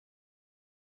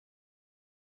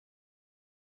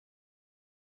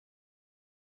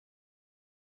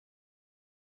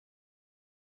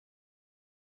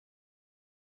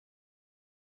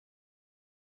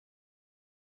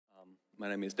My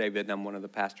name is David, and I'm one of the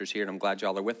pastors here, and I'm glad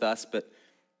y'all are with us, but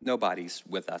nobody's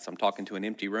with us. I'm talking to an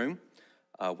empty room.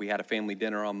 We had a family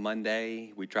dinner on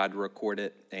Monday. We tried to record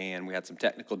it, and we had some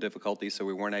technical difficulties, so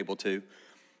we weren't able to.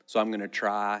 So I'm going to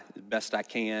try the best I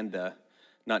can to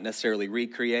not necessarily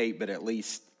recreate, but at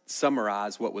least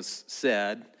summarize what was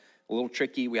said. A little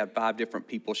tricky. We had 5 different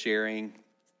people sharing.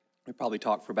 We probably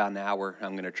talked for about an hour.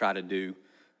 I'm going to try to do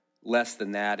less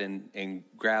than that and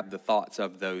grab the thoughts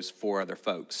of those 4 other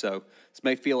folks. So this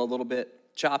may feel a little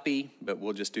bit choppy, but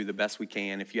we'll just do the best we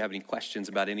can. If you have any questions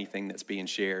about anything that's being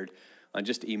shared,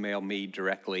 just email me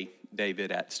directly,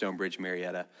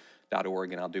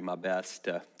 david@stonebridgemarietta.org, and I'll do my best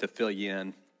to fill you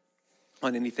in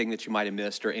on anything that you might have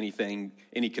missed or any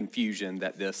confusion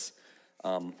that this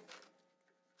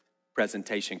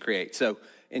presentation creates. So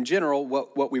in general,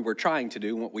 what we were trying to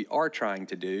do, what we are trying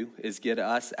to do, is get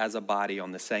us as a body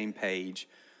on the same page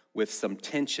with some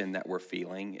tension that we're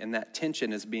feeling, and that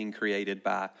tension is being created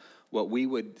by what we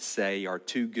would say are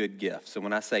 2 good gifts. So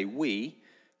when I say we,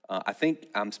 I think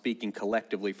I'm speaking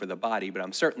collectively for the body, but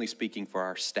I'm certainly speaking for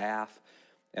our staff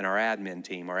and our admin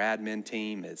team. Our admin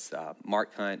team is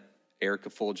Marc Hunt, Erica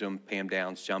Fulgham, Pam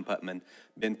Downs, John Putman,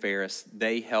 Ben Ferris.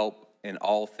 They help in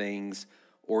all things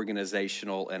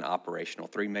organizational and operational.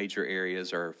 3 major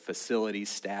areas are facilities,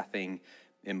 staffing,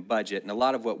 and budget. And a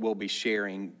lot of what we'll be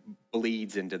sharing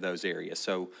bleeds into those areas.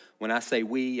 So when I say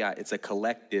we, it's a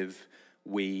collective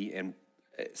we, and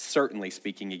certainly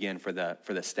speaking again for the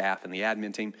staff and the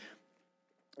admin team.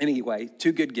 Anyway,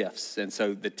 2 good gifts. And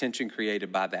so the tension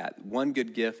created by that. One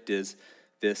good gift is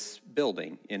this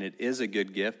building, and it is a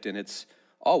good gift, and it's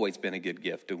always been a good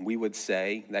gift. And we would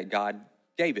say that God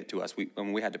gave it to us.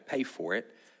 We had to pay for it,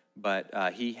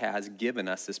 but he has given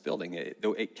us this building.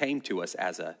 It came to us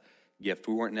as a gift.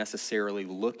 We weren't necessarily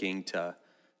looking to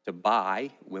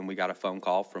buy when we got a phone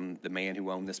call from the man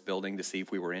who owned this building to see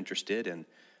if we were interested. And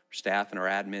our staff and our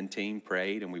admin team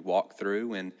prayed, and we walked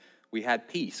through, and we had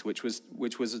peace, which was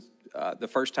the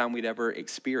first time we'd ever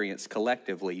experienced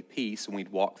collectively peace when we'd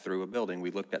walk through a building.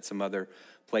 We looked at some other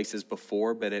places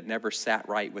before, but it never sat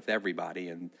right with everybody,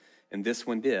 and this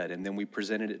one did. And then we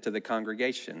presented it to the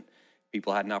congregation.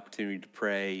 People had an opportunity to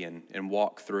pray and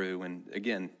walk through. And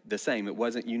again, the same. It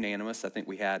wasn't unanimous. I think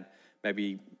we had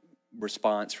maybe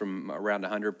response from around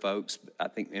 100 folks, I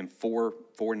think, and four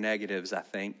negatives, I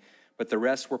think. But the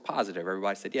rest were positive.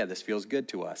 Everybody said, yeah, this feels good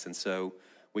to us. And so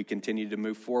we continued to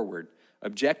move forward.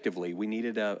 Objectively, we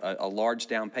needed a large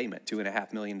down payment,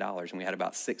 $2.5 million, and we had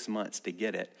about 6 months to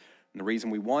get it. And the reason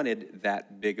we wanted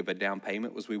that big of a down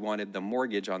payment was we wanted the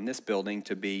mortgage on this building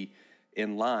to be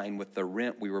in line with the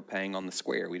rent we were paying on the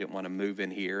square. We didn't want to move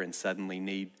in here and suddenly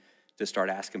need to start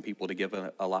asking people to give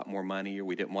a lot more money, or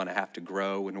we didn't want to have to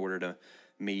grow in order to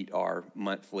meet our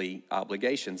monthly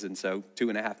obligations. And so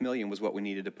 $2.5 million was what we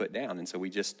needed to put down. And so we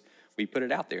put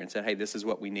it out there and said, hey, this is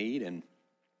what we need. And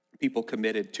people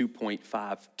committed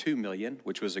 $2.52 million,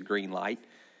 which was a green light.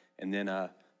 And then a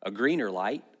greener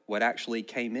light, what actually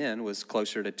came in was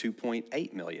closer to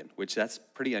 $2.8 million, which that's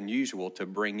pretty unusual to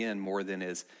bring in more than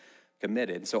is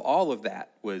committed. So all of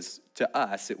that was, to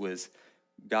us, it was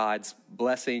God's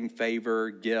blessing, favor,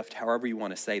 gift, however you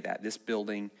want to say that. This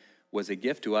building was a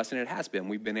gift to us, and it has been.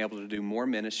 We've been able to do more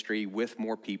ministry with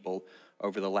more people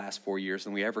over the last 4 years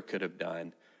than we ever could have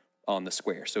done on the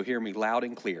square. So hear me loud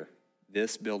and clear.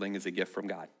 This building is a gift from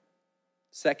God.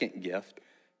 Second gift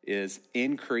is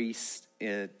increase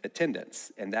in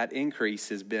attendance, and that increase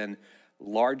has been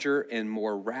larger and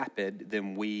more rapid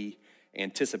than we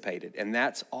anticipated, and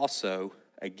that's also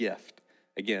a gift.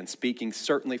 Again, speaking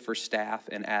certainly for staff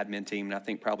and admin team, and I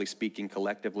think probably speaking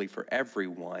collectively for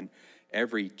everyone,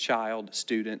 every child,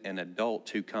 student, and adult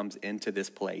who comes into this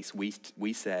place,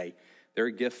 we say they're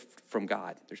a gift from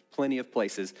God. There's plenty of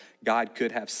places God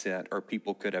could have sent or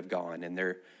people could have gone, and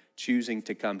they're choosing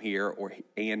to come here, or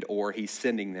he's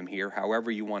sending them here,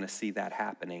 however you want to see that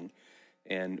happening.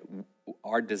 And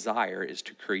our desire is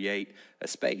to create a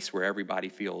space where everybody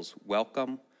feels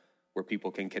welcome, where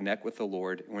people can connect with the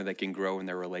Lord, and where they can grow in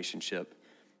their relationship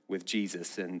with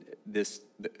Jesus. And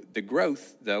the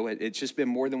growth, though, it's just been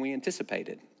more than we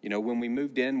anticipated. You know, when we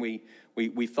moved in,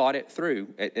 we thought it through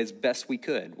as best we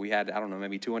could. We had,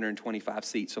 maybe 225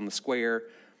 seats on the square.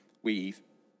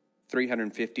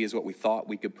 350 is what we thought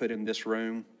we could put in this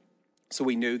room. So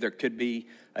we knew there could be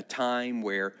a time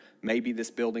where maybe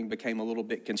this building became a little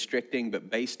bit constricting, but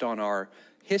based on our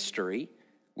history,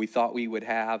 we thought we would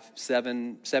have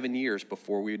seven years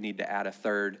before we would need to add a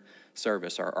third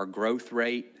service. Our growth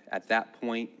rate at that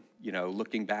point,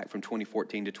 looking back from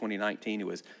 2014 to 2019, it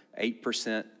was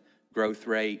 8% growth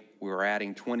rate. We were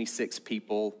adding 26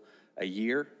 people a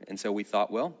year. And so we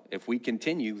thought, well, if we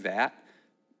continue that,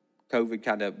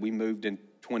 COVID we moved in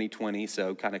 2020,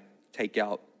 so kind of take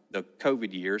out the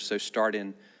COVID years. So start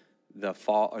in the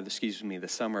the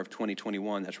summer of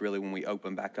 2021, that's really when we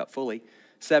open back up fully.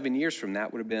 7 years from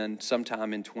that would have been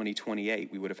sometime in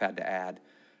 2028. We would have had to add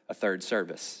a third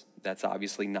service. That's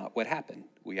obviously not what happened.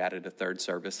 We added a third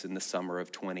service in the summer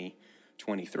of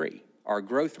 2023. Our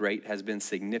growth rate has been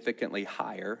significantly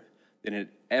higher than it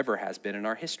ever has been in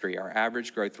our history. Our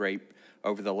average growth rate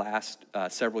over the last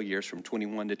several years, from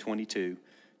 21 to 22,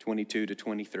 22 to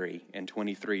 23, and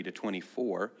 23 to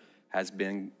 24, has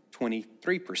been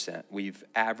 23%. We've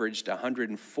averaged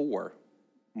 104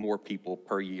 more people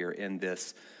per year in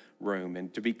this room.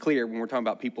 And to be clear, when we're talking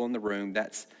about people in the room,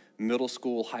 that's middle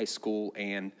school, high school,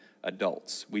 and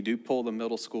adults. We do pull the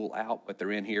middle school out, but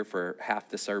they're in here for half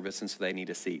the service, and so they need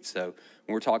a seat. So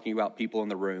when we're talking about people in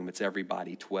the room, it's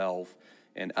everybody 12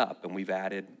 and up. And we've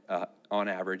added, on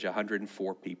average,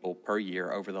 104 people per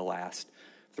year over the last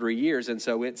 3 years. And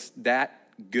so it's that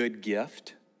good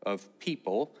gift of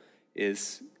people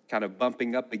is kind of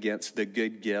bumping up against the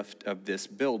good gift of this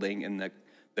building and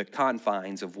the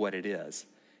confines of what it is.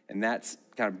 And that's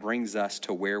kind of brings us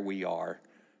to where we are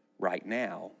right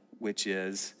now, which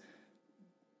is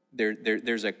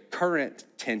there's a current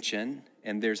tension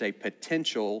and there's a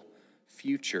potential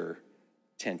future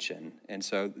tension. And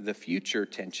so the future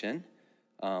tension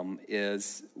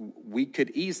is we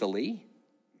could easily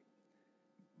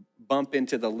bump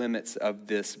into the limits of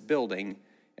this building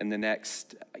in the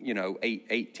next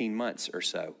 18 months or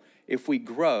so. If we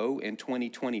grow in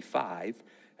 2025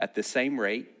 at the same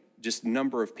rate, just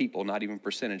number of people, not even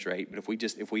percentage rate, but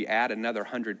if we add another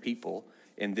 100 people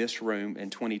in this room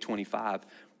in 2025,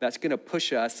 that's going to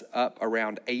push us up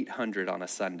around 800 on a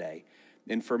Sunday.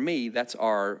 And for me, that's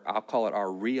I'll call it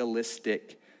our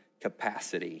realistic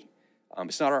capacity.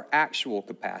 It's not our actual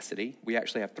capacity. We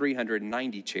actually have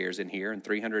 390 chairs in here, and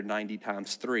 390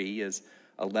 times 3 is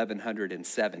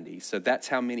 1,170. So that's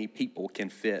how many people can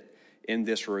fit in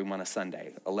this room on a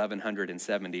Sunday,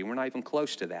 1,170. We're not even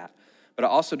close to that. But I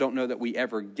also don't know that we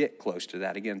ever get close to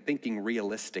that. Again, thinking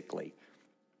realistically,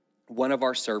 one of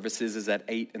our services is at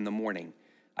 8 in the morning.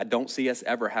 I don't see us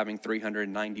ever having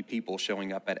 390 people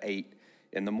showing up at 8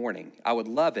 in the morning. I would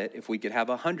love it if we could have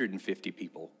 150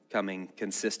 people coming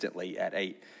consistently at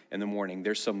 8 in the morning.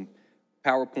 There's some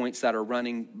PowerPoints that are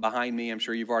running behind me. I'm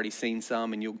sure you've already seen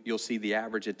some, and you'll see the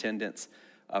average attendance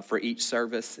for each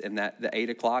service. And the 8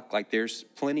 o'clock, there's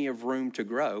plenty of room to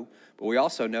grow. But we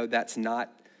also know that's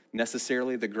not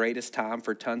necessarily the greatest time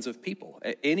for tons of people.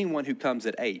 Anyone who comes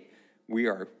at 8, we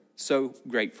are so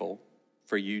grateful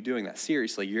for you doing that.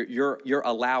 Seriously, you're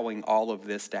allowing all of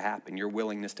this to happen. Your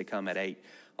willingness to come at 8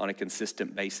 on a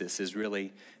consistent basis is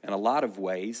really, in a lot of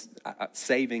ways,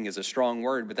 saving is a strong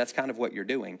word, but that's kind of what you're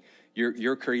doing.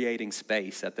 You're creating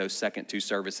space at those second 2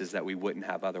 services that we wouldn't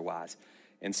have otherwise.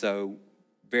 And so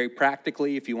very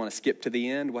practically, if you want to skip to the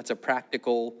end, what's a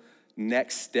practical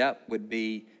next step would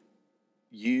be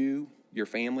your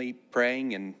family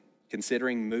praying and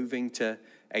considering moving to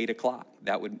 8 o'clock.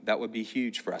 That would be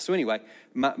huge for us. So anyway,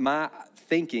 my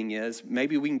thinking is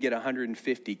maybe we can get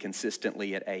 150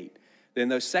 consistently at 8. Then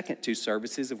those second 2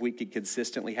 services, if we could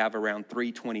consistently have around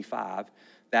 325,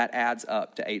 that adds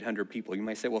up to 800 people. You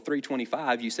may say, well,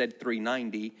 325, you said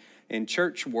 390. In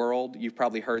church world, you've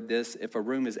probably heard this. If a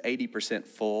room is 80%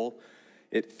 full,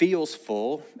 it feels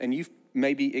full, and you've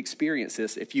maybe experienced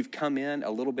this. If you've come in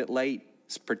a little bit late,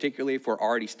 particularly if we're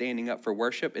already standing up for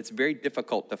worship, it's very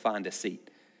difficult to find a seat.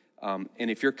 And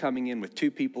if you're coming in with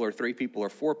 2 people or 3 people or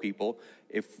 4 people,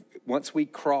 once we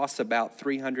cross about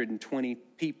 320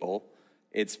 people,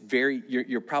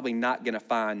 you're probably not going to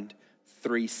find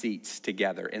 3 seats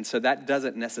together. And so that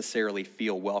doesn't necessarily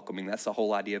feel welcoming. That's the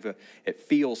whole idea of it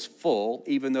feels full,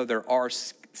 even though there are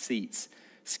seats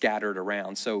scattered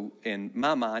around. So in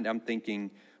my mind, I'm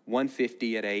thinking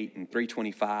 150 at 8 and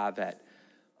 325 at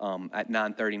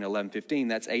 9:30 and 11:15,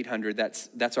 that's 800.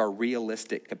 That's our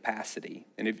realistic capacity.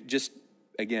 And if just,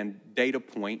 again, data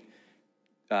point,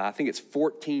 I think it's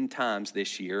 14 times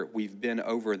this year we've been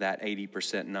over that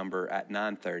 80% number at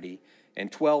 9:30,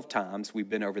 and 12 times we've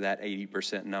been over that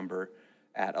 80% number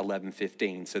at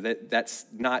 11:15. So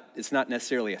it's not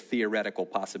necessarily a theoretical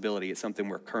possibility. It's something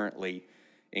we're currently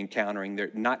encountering. They're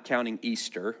not counting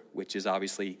Easter, which is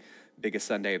obviously biggest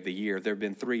Sunday of the year. There have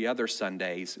been 3 other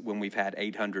Sundays when we've had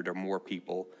 800 or more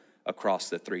people across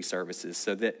the 3 services.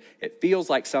 So that it feels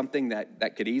like something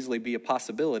that could easily be a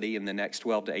possibility in the next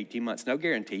 12 to 18 months. No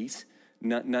guarantees,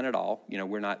 none at all.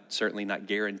 We're certainly not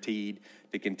guaranteed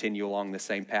to continue along the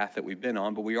same path that we've been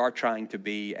on, but we are trying to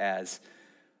be as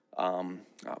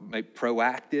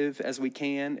proactive as we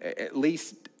can, at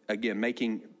least, again,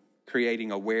 making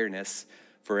creating awareness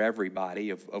for everybody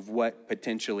of what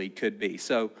potentially could be.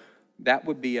 So that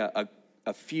would be a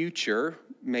future,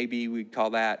 maybe we'd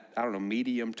call that, I don't know,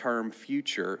 medium-term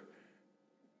future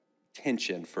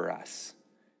tension for us.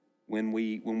 When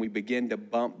we begin to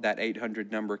bump that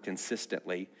 800 number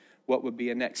consistently, what would be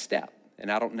a next step?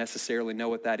 And I don't necessarily know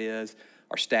what that is.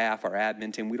 Our staff, our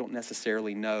admin team, we don't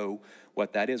necessarily know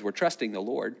what that is. We're trusting the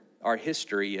Lord. Our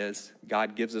history is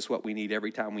God gives us what we need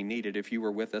every time we need it. If you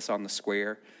were with us on the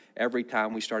square, every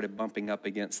time we started bumping up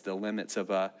against the limits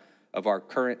of our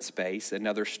current space,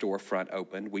 another storefront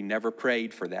opened. We never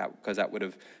prayed for that because that would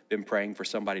have been praying for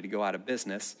somebody to go out of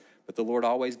business. But the Lord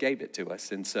always gave it to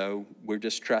us. And so we're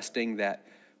just trusting that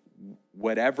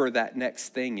whatever that next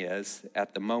thing is,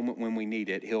 at the moment when we need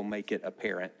it, he'll make it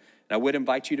apparent. And I would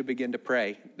invite you to begin to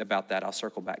pray about that. I'll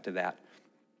circle back to that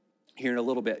here in a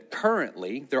little bit.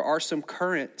 Currently, there are some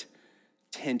current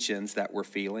tensions that we're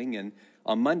feeling. And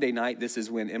on Monday night, this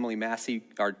is when Emily Massi,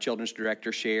 our children's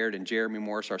director, shared, and Jeremy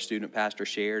Morris, our student pastor,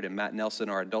 shared, and Matt Nelson,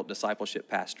 our adult discipleship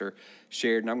pastor,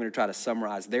 shared. And I'm going to try to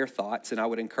summarize their thoughts. And I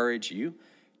would encourage you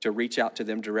to reach out to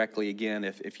them directly again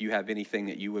if you have anything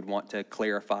that you would want to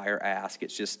clarify or ask.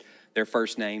 It's just their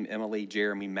first name, Emily,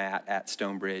 Jeremy, Matt, at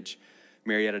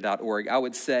stonebridgemarietta.org. I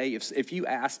would say if you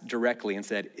asked directly and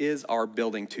said, is our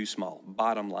building too small?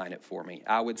 Bottom line it for me.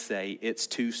 I would say it's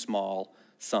too small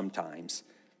sometimes.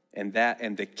 And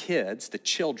the kids, the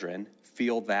children,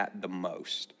 feel that the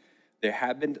most. There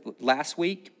have been, last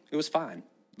week, it was fine.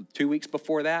 2 weeks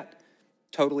before that,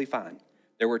 totally fine.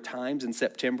 There were times in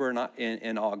September and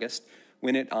in August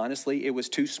when it was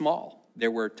too small. There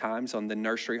were times on the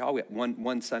nursery hall.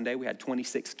 One Sunday we had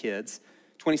 26 kids,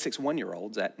 26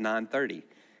 one-year-olds at 9:30,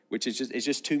 which is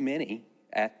just too many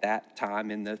at that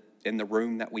time in the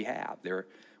room that we have.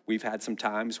 We've had some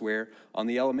times where on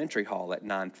the elementary hall at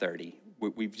 9:30,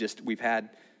 we've had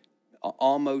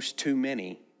almost too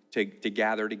many to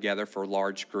gather together for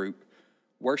large group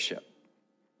worship.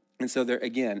 And so there,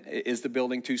 again, is the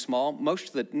building too small?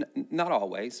 Not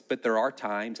always, but there are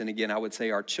times, and again, I would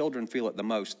say our children feel it the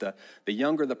most. The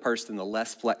younger the person, the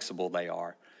less flexible they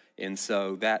are. And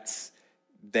so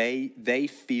they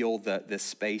feel the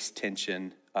space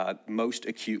tension most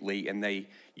acutely, and they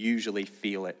usually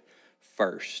feel it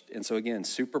first. And so again,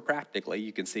 super practically,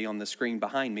 you can see on the screen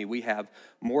behind me, we have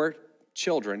more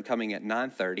children coming at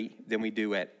 9:30 than we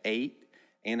do at 8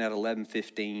 and at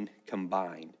 11:15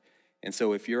 combined. And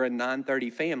so if you're a 9:30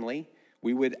 family,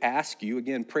 we would ask you,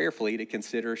 again, prayerfully, to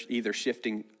consider either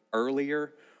shifting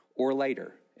earlier or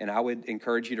later. And I would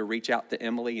encourage you to reach out to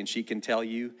Emily, and she can tell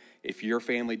you if your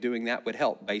family doing that would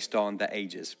help based on the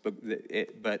ages.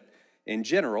 But in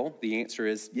general, the answer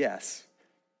is yes,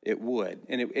 it would.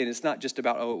 And it's not just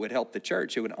about, it would help the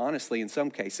church. It would honestly, in some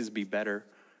cases, be better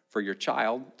for your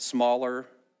child. Smaller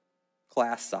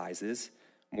class sizes,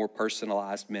 more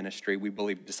personalized ministry. We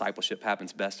believe discipleship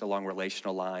happens best along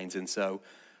relational lines. And so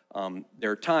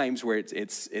there are times where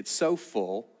it's so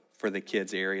full for the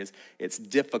kids' areas, it's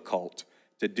difficult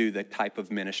to do the type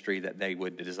of ministry that they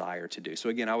would desire to do. So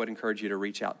again, I would encourage you to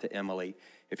reach out to Emily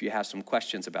if you have some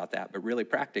questions about that. But really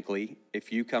practically,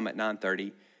 if you come at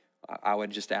 9:30, I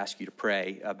would just ask you to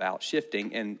pray about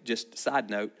shifting. And just side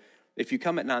note, if you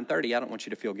come at 9:30, I don't want you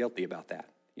to feel guilty about that.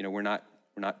 You know, we're not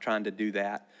trying to do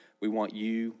that. We want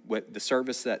you, with the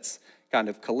service that's kind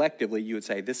of collectively, you would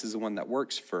say, this is the one that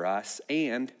works for us.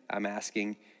 And I'm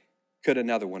asking, could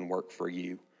another one work for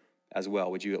you as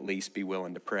well? Would you at least be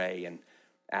willing to pray and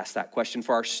ask that question?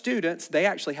 For our students, they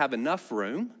actually have enough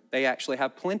room. They actually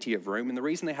have plenty of room. And the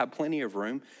reason they have plenty of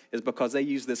room is because they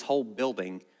use this whole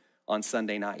building on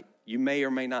Sunday night. You may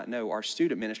or may not know our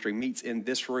student ministry meets in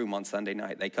this room on Sunday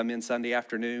night. They come in Sunday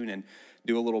afternoon and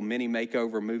do a little mini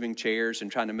makeover, moving chairs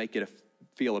and trying to make it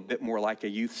feel a bit more like a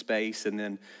youth space. And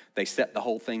then they set the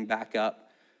whole thing back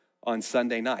up on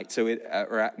Sunday night. So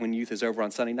when youth is over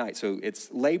on Sunday night. So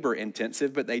it's labor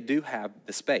intensive, but they do have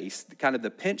the space. Kind of the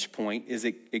pinch point is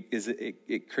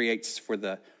it creates for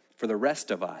the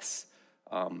rest of us.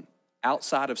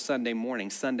 Outside of Sunday morning,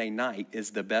 Sunday night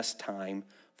is the best time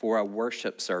for a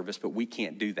worship service, but we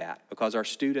can't do that because our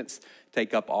students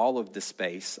take up all of the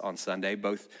space on Sunday,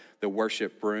 both the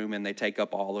worship room and they take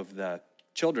up all of the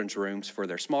children's rooms for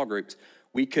their small groups.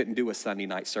 We couldn't do a Sunday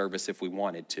night service if we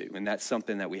wanted to, and that's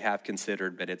something that we have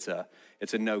considered, but it's a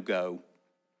no-go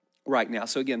right now.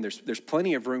 So again, there's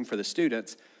plenty of room for the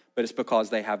students, but it's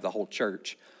because they have the whole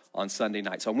church on Sunday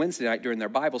night. So on Wednesday night during their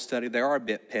Bible study, they are a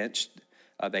bit pinched.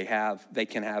 They have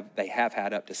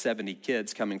had up to 70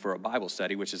 kids coming for a Bible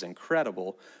study, which is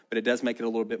incredible, but it does make it a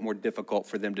little bit more difficult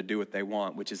for them to do what they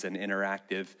want, which is an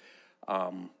interactive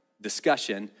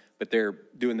discussion. but they're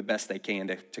doing the best they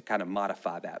can to kind of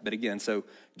modify that. But again, so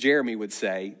Jeremy would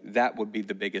say that would be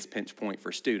the biggest pinch point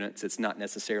for students. It's not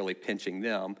necessarily pinching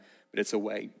them, but it's a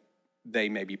way they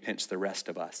maybe pinch the rest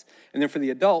of us. And then for the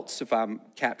adults, if I'm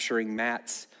capturing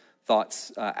Matt's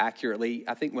thoughts accurately,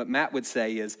 I think what Matt would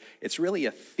say is it's really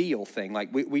a feel thing. Like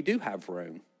we do have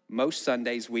room. Most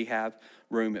Sundays we have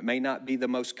room. It may not be the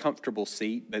most comfortable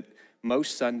seat, but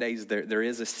most Sundays there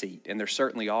is a seat, and there's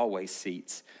certainly always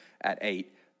seats at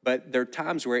 8. But there are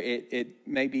times where it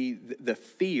may be the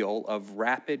feel of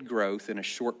rapid growth in a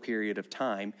short period of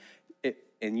time,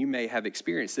 and you may have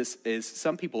experienced this, is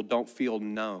some people don't feel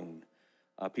known.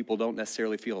 People don't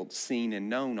necessarily feel seen and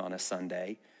known on a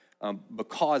Sunday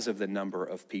because of the number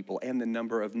of people and the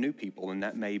number of new people, and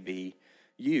that may be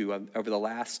you. Over the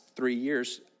last 3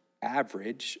 years,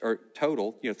 average or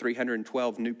total,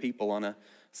 312 new people on a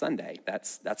Sunday.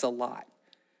 That's a lot.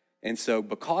 And so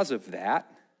because of that,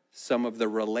 some of the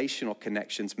relational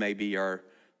connections maybe are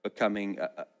becoming,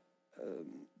 I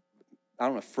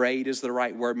don't know, afraid is the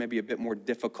right word, maybe a bit more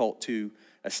difficult to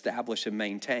establish and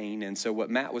maintain. And so what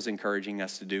Matt was encouraging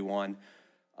us to do on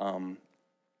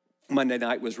Monday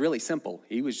night was really simple.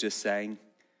 He was just saying,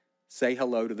 say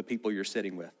hello to the people you're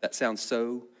sitting with. That sounds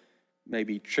so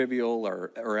maybe trivial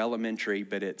or elementary,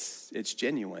 but it's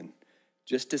genuine.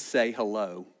 Just to say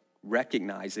hello,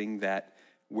 recognizing that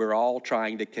we're all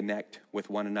trying to connect with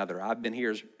one another. I've been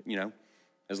here,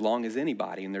 as long as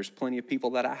anybody, and there's plenty of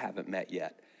people that I haven't met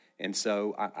yet. And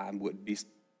so I would be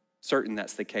certain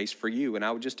that's the case for you. And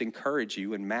I would just encourage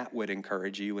you, and Matt would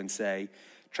encourage you and say,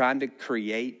 trying to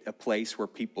create a place where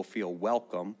people feel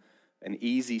welcome, an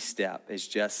easy step is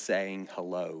just saying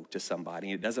hello to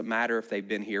somebody. It doesn't matter if they've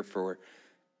been here for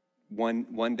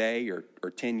one day or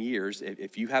 10 years.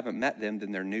 If you haven't met them,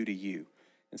 then they're new to you.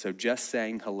 And so just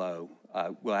saying hello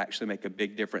will actually make a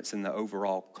big difference in the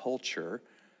overall culture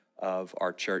of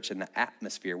our church and the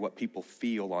atmosphere, what people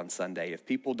feel on Sunday. If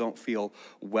people don't feel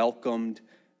welcomed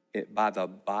by the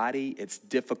body, it's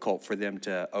difficult for them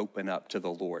to open up to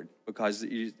the Lord because,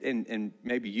 and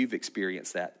maybe you've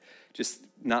experienced that, just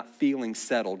not feeling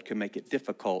settled can make it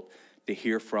difficult to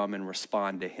hear from and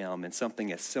respond to Him. And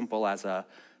something as simple as a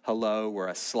hello or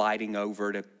a sliding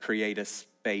over to create a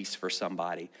space for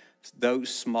somebody, those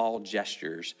small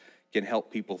gestures can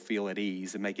help people feel at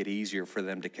ease and make it easier for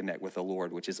them to connect with the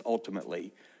Lord, which is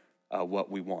ultimately what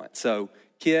we want. So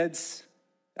kids,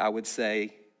 I would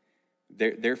say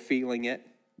they're feeling it.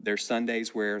 There's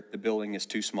Sundays where the building is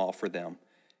too small for them.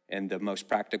 And the most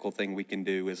practical thing we can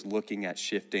do is looking at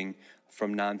shifting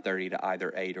from 9:30 to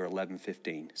either 8 or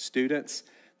 11:15. Students,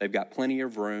 they've got plenty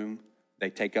of room. They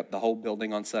take up the whole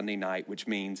building on Sunday night, which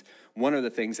means one of the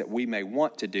things that we may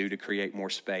want to do to create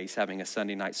more space, having a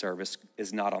Sunday night service,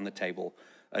 is not on the table.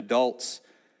 Adults,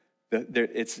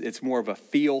 it's more of a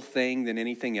feel thing than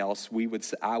anything else.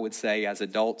 I would say as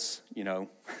adults,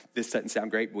 this doesn't sound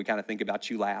great, but we kind of think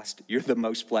about you last. You're the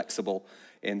most flexible.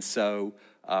 And so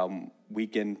we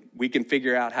can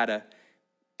figure out how to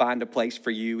find a place for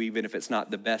you, even if it's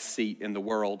not the best seat in the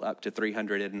world, up to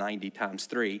 390 times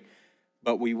 3.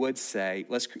 But we would say,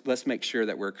 let's make sure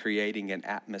that we're creating an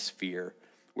atmosphere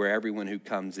where everyone who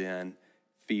comes in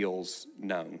feels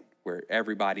known, where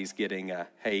everybody's getting a,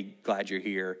 hey, glad you're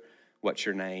here, what's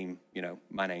your name,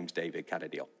 my name's David kind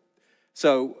of deal.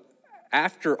 So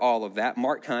after all of that,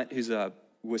 Marc Hunt, who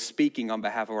was speaking on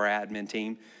behalf of our admin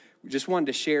team, we just wanted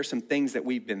to share some things that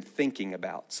we've been thinking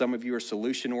about. Some of you are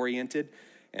solution-oriented,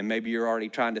 and maybe you're already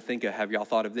trying to think of, have y'all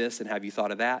thought of this and have you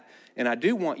thought of that? And I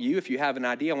do want you, if you have an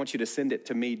idea, I want you to send it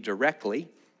to me directly.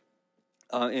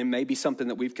 And maybe something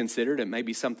that we've considered, and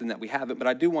maybe something that we haven't. But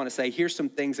I do want to say, here's some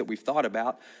things that we've thought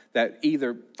about that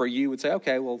either for you would say,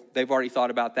 okay, well, they've already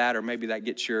thought about that, or maybe that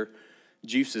gets your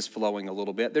juices flowing a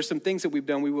little bit. There's some things that we've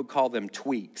done, we would call them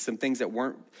tweaks, some things that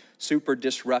weren't super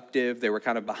disruptive. They were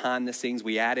kind of behind the scenes.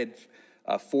 We added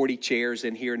 40 chairs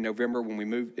in here in November when we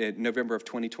moved, in November of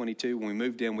 2022. When we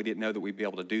moved in, we didn't know that we'd be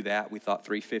able to do that. We thought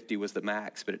 350 was the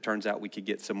max, but it turns out we could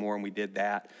get some more, and we did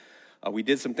that. We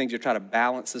did some things to try to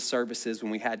balance the services.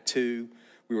 When we had 2,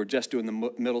 we were just doing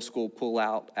the middle school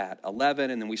pull-out at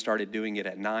 11, and then we started doing it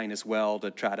at 9 as well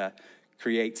to try to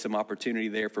create some opportunity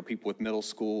there for people with middle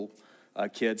school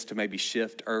kids to maybe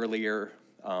shift earlier.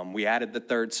 We added the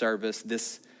 3rd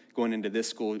service. Going into this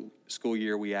school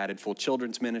year, we added full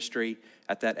children's ministry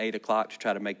at that 8 o'clock to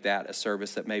try to make that a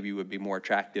service that maybe would be more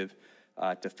attractive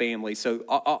to families. So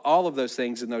all of those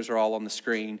things, and those are all on the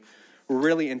screen, were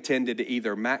really intended to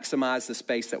either maximize the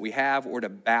space that we have or to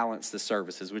balance the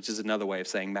services, which is another way of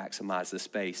saying maximize the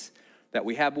space that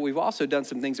we have. But we've also done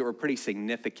some things that were pretty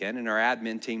significant, and our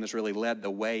admin team has really led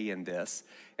the way in this.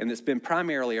 And it's been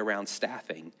primarily around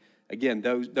staffing. again,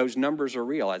 those numbers are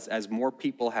real. As more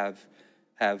people have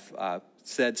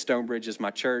said Stonebridge is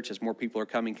my church, as more people are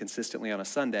coming consistently on a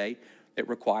Sunday, it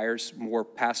requires more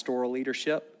pastoral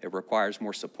leadership, it requires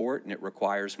more support, and it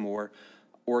requires more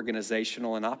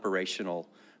organizational and operational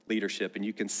leadership. And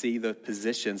you can see the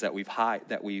positions that we've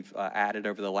added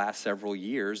over the last several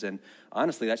years. And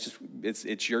honestly,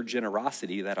 it's your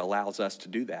generosity that allows us to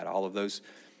do that. All of those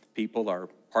people are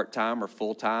part-time or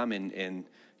full-time, and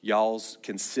y'all's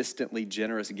consistently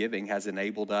generous giving has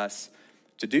enabled us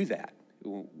to do that.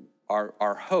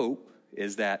 Our hope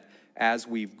is that as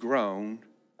we've grown,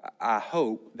 I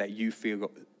hope that you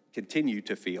continue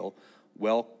to feel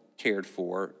well cared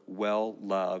for, well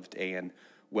loved, and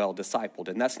well discipled.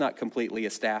 And that's not completely a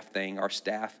staff thing. Our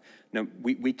staff,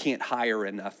 we can't hire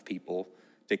enough people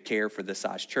to care for the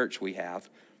size church we have.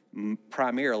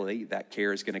 Primarily, that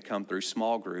care is going to come through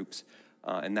small groups,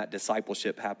 and that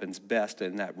discipleship happens best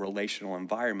in that relational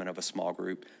environment of a small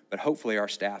group. But hopefully our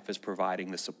staff is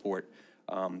providing the support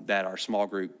that our small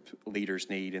group leaders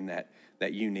need, and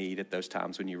that you need at those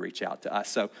times when you reach out to us.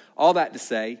 So all that to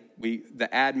say, the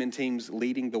admin team's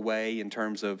leading the way in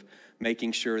terms of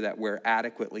making sure that we're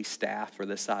adequately staffed for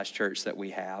the size church that we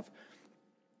have.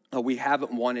 We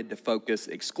haven't wanted to focus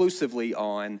exclusively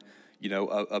on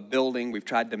a building. We've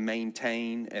tried to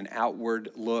maintain an outward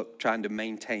look, trying to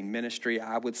maintain ministry,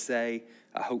 I would say.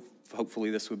 Hopefully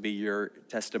this would be your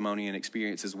testimony and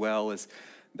experience as well, is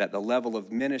that the level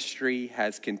of ministry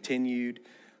has continued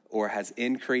or has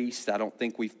increased. I don't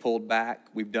think we've pulled back.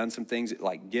 We've done some things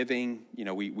like giving.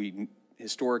 We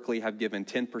historically have given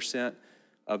 10%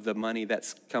 of the money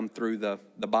that's come through the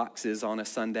boxes on a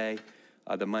Sunday,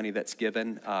 the money that's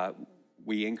given.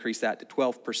 We increased that to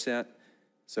 12%.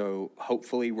 So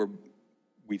hopefully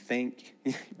we think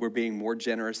we're being more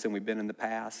generous than we've been in the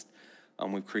past.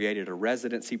 We've created a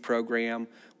residency program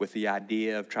with the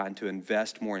idea of trying to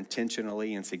invest more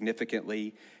intentionally and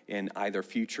significantly in either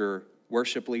future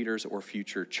worship leaders or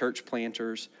future church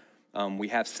planters. We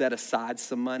have set aside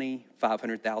some money,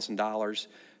 $500,000,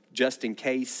 just in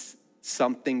case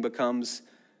something becomes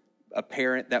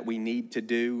apparent that we need to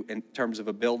do in terms of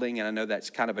a building. And I know that's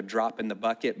kind of a drop in the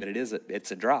bucket, but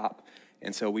it's a drop.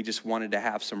 And so we just wanted to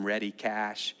have some ready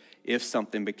cash if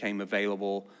something became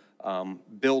available,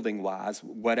 building-wise,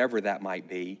 whatever that might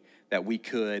be, that we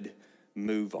could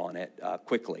move on it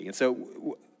quickly. And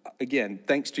so, again,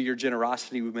 thanks to your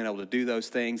generosity, we've been able to do those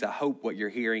things. I hope what you're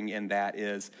hearing in that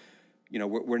is,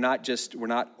 we're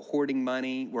not hoarding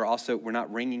money. We're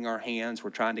not wringing our hands.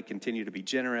 We're trying to continue to be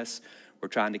generous. We're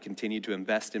trying to continue to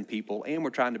invest in people, and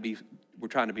we're trying to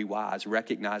be wise,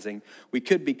 recognizing we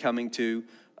could be coming to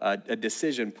a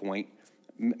decision point,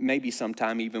 maybe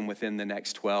sometime even within the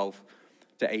next 12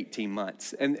 to 18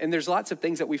 months. And there's lots of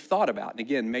things that we've thought about. And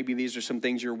again, maybe these are some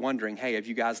things you're wondering, hey, have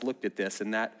you guys looked at this?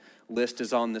 And that list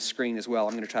is on the screen as well.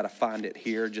 I'm going to try to find it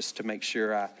here just to make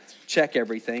sure I check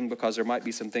everything, because there might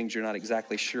be some things you're not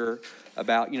exactly sure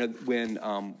about. When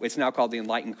it's now called the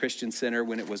Enlightened Christian Center,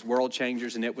 when it was World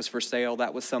Changers and it was for sale,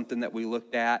 that was something that we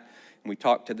looked at and we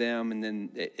talked to them, and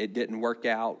then it didn't work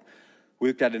out. We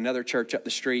looked at another church up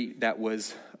the street that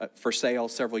was for sale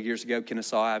several years ago,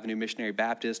 Kennesaw Avenue Missionary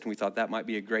Baptist, and we thought that might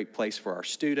be a great place for our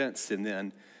students, and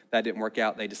then that didn't work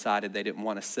out. They decided they didn't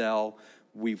want to sell.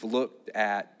 We've looked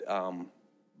at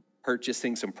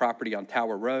purchasing some property on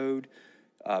Tower Road,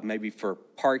 maybe for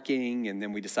parking, and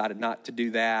then we decided not to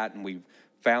do that, and we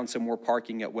found some more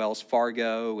parking at Wells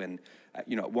Fargo, and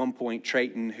at one point,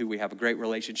 Trayton, who we have a great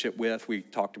relationship with, we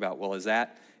talked about, well, is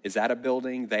that a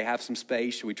building? They have some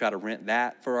space. Should we try to rent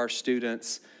that for our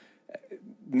students?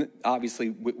 Obviously,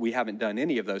 we haven't done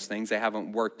any of those things. They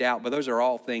haven't worked out, but those are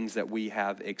all things that we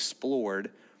have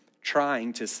explored,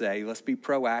 trying to say, let's be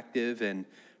proactive and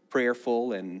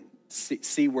prayerful and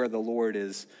see where the Lord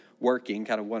is working.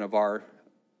 Kind of one of our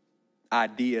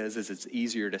ideas is it's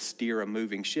easier to steer a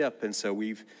moving ship, and so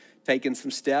we've taken some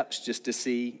steps just to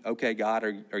see, okay, God,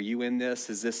 are you in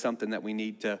this? Is this something that we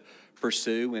need to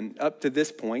pursue? And up to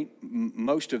this point,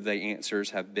 most of the answers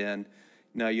have been,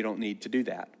 no, you don't need to do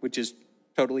that, which is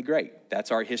totally great. That's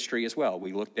our history as well.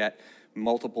 We looked at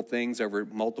multiple things over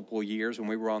multiple years when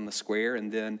we were on the square,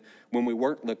 and then when we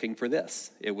weren't looking for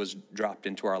this, it was dropped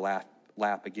into our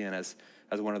lap again as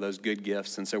one of those good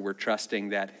gifts. And so we're trusting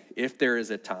that if there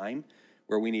is a time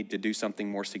where we need to do something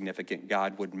more significant,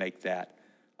 God would make that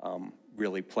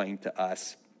really plain to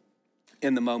us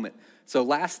in the moment. So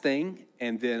last thing,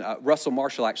 and then Russell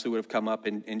Marshall actually would have come up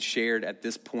and shared at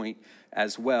this point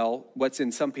as well. What's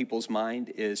in some people's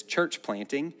mind is church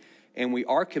planting, and we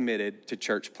are committed to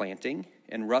church planting.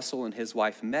 And Russell and his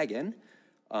wife Megan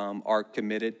are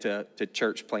committed to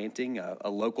church planting. A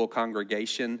local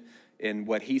congregation in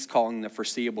what he's calling the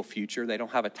foreseeable future. They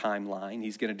don't have a timeline.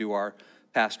 He's going to do our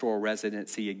pastoral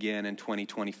residency again in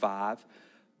 2025.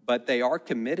 But they are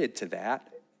committed to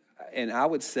that. And I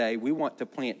would say we want to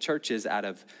plant churches out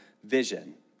of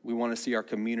vision. We want to see our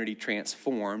community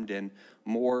transformed, and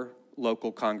more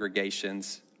local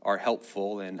congregations are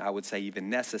helpful and I would say even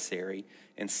necessary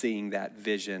in seeing that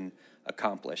vision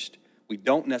accomplished. We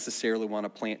don't necessarily want to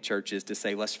plant churches to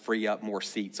say, let's free up more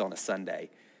seats on a Sunday.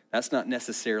 That's not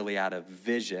necessarily out of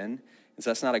vision. And so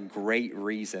that's not a great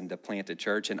reason to plant a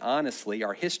church. And honestly,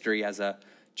 our history as a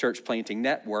church planting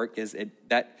network is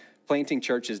that planting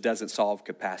churches doesn't solve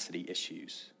capacity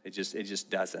issues. It just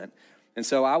doesn't. And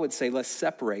so I would say let's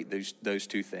separate those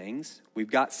two things.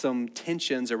 We've got some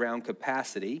tensions around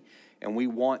capacity, and we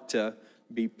want to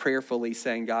be prayerfully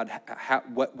saying, God,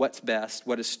 what's best?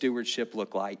 What does stewardship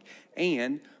look like?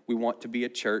 And we want to be a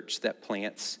church that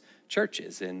plants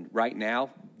churches. And right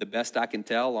now, the best I can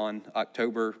tell on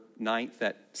October 9th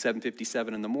at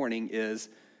 7:57 in the morning is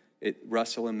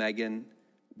Russell and Megan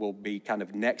will be kind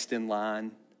of next in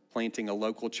line planting a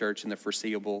local church in the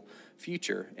foreseeable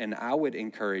future. And I would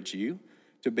encourage you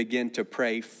to begin to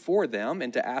pray for them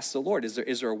and to ask the Lord, is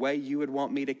there a way you would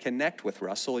want me to connect with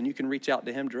Russell? And you can reach out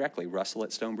to him directly,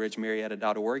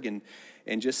 russell@stonebridgemarietta.org,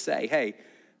 and just say, hey,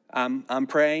 I'm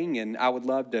praying and I would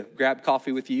love to grab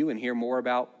coffee with you and hear more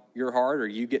about your heart, or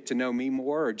you get to know me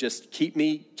more, or just keep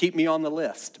me on the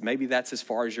list. Maybe that's as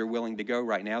far as you're willing to go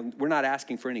right now. We're not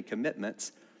asking for any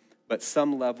commitments, but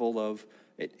some level of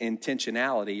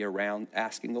intentionality around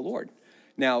asking the Lord.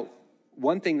 Now,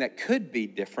 one thing that could be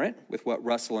different with what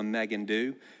Russell and Megan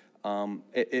do,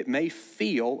 it may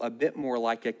feel a bit more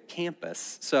like a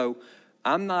campus. So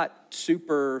I'm not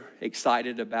super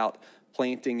excited about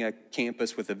planting a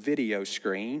campus with a video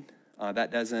screen.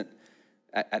 That doesn't,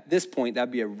 at this point,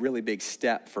 that'd be a really big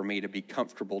step for me to be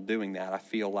comfortable doing that. I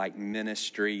feel like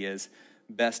ministry is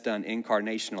best done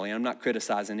incarnationally. And I'm not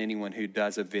criticizing anyone who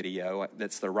does a video.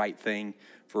 That's the right thing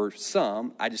for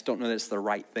some. I just don't know that's the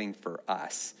right thing for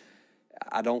us.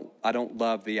 I don't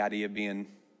love the idea of being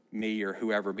me or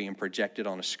whoever being projected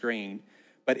on a screen.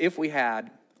 But if we had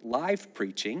live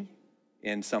preaching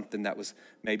in something that was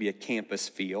maybe a campus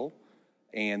feel,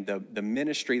 and the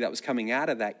ministry that was coming out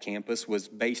of that campus was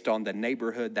based on the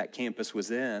neighborhood that campus was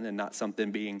in, and not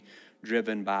something being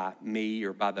driven by me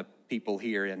or by the people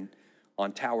here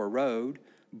on Tower Road,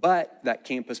 but that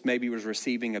campus maybe was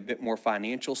receiving a bit more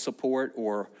financial support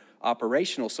or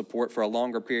operational support for a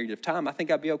longer period of time, I think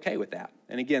I'd be okay with that.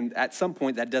 And again, at some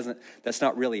point, that's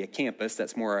not really a campus.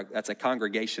 That's a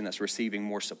congregation that's receiving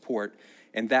more support.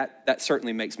 And that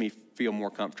certainly makes me feel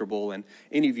more comfortable. And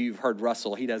any of you who've heard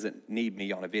Russell, he doesn't need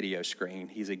me on a video screen.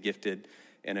 He's a gifted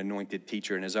and anointed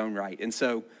teacher in his own right. And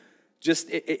so just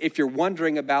if you're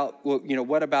wondering about, well,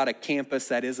 what about a campus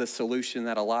that is a solution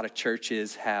that a lot of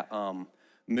churches have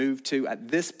moved to, at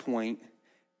this point,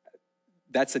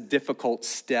 that's a difficult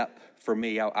step for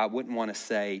me. I wouldn't want to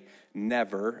say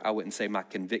never. I wouldn't say my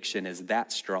conviction is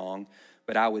that strong,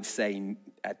 but I would say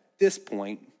at this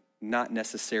point, not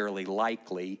necessarily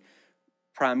likely,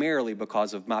 primarily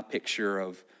because of my picture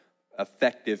of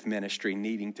effective ministry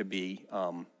needing to be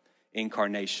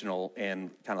incarnational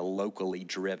and kind of locally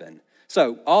driven.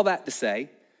 So all that to say,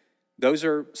 those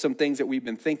are some things that we've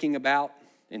been thinking about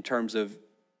in terms of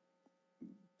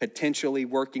potentially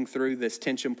working through this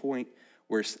tension point.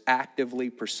 We're actively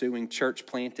pursuing church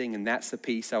planting, and that's the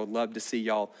piece I would love to see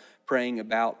y'all praying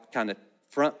about, kind of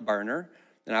front burner.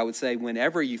 And I would say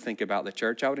whenever you think about the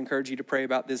church, I would encourage you to pray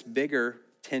about this bigger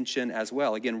tension as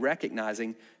well. Again,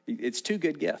 recognizing it's two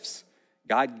good gifts.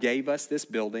 God gave us this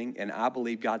building, and I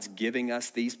believe God's giving us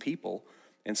these people.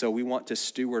 And so we want to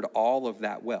steward all of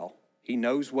that well. He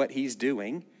knows what he's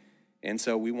doing, and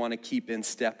so we want to keep in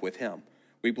step with him.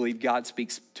 We believe God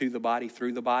speaks to the body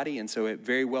through the body, and so it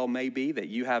very well may be that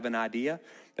you have an idea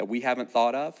that we haven't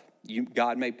thought of.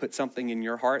 God may put something in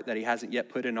your heart that he hasn't yet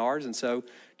put in ours, and so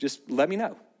just let me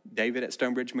know,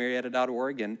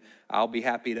 David@stonebridgemarietta.org, and I'll be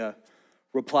happy to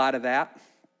reply to that.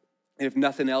 If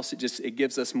nothing else, it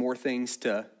gives us more things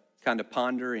to kind of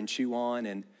ponder and chew on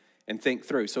and think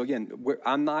through. So again,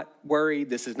 I'm not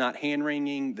worried. This is not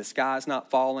hand-wringing. The sky's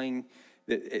not falling.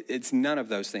 It's none of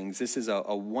those things. This is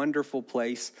a wonderful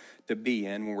place to be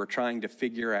in when we're trying to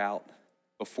figure out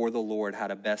before the Lord how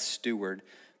to best steward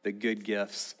the good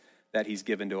gifts that he's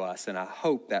given to us. And I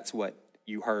hope that's what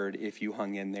you heard if you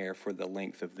hung in there for the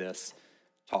length of this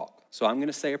talk. So I'm going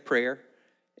to say a prayer,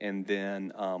 and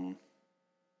then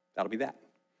that'll be that.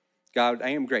 God, I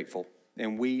am grateful,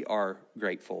 and we are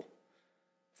grateful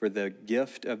for the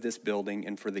gift of this building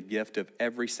and for the gift of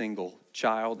every single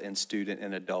child and student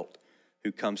and adult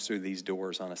who comes through these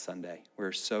doors on a Sunday.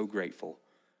 We're so grateful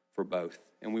for both.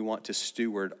 And we want to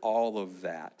steward all of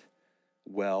that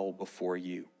well before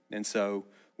you. And so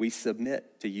we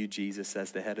submit to you, Jesus,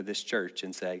 as the head of this church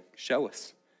and say, show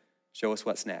us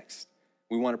what's next.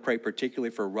 We want to pray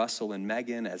particularly for Russell and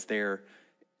Megan as they're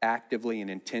actively and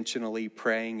intentionally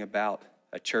praying about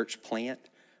a church plant.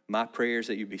 My prayer is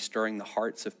that you'd be stirring the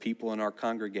hearts of people in our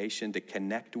congregation to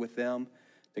connect with them,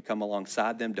 to come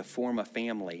alongside them, to form a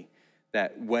family,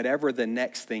 that whatever the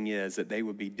next thing is, that they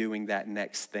would be doing that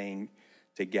next thing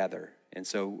together. And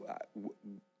so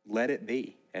let it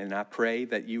be. And I pray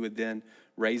that you would then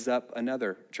raise up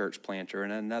another church planter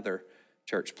and another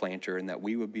church planter, and that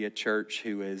we would be a church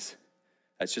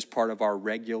that's just part of our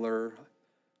regular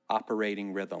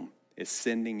operating rhythm, is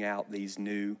sending out these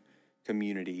new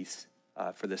communities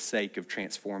for the sake of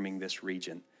transforming this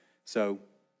region. So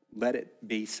let it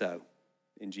be so.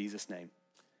 In Jesus' name,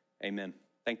 amen.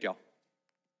 Thank y'all.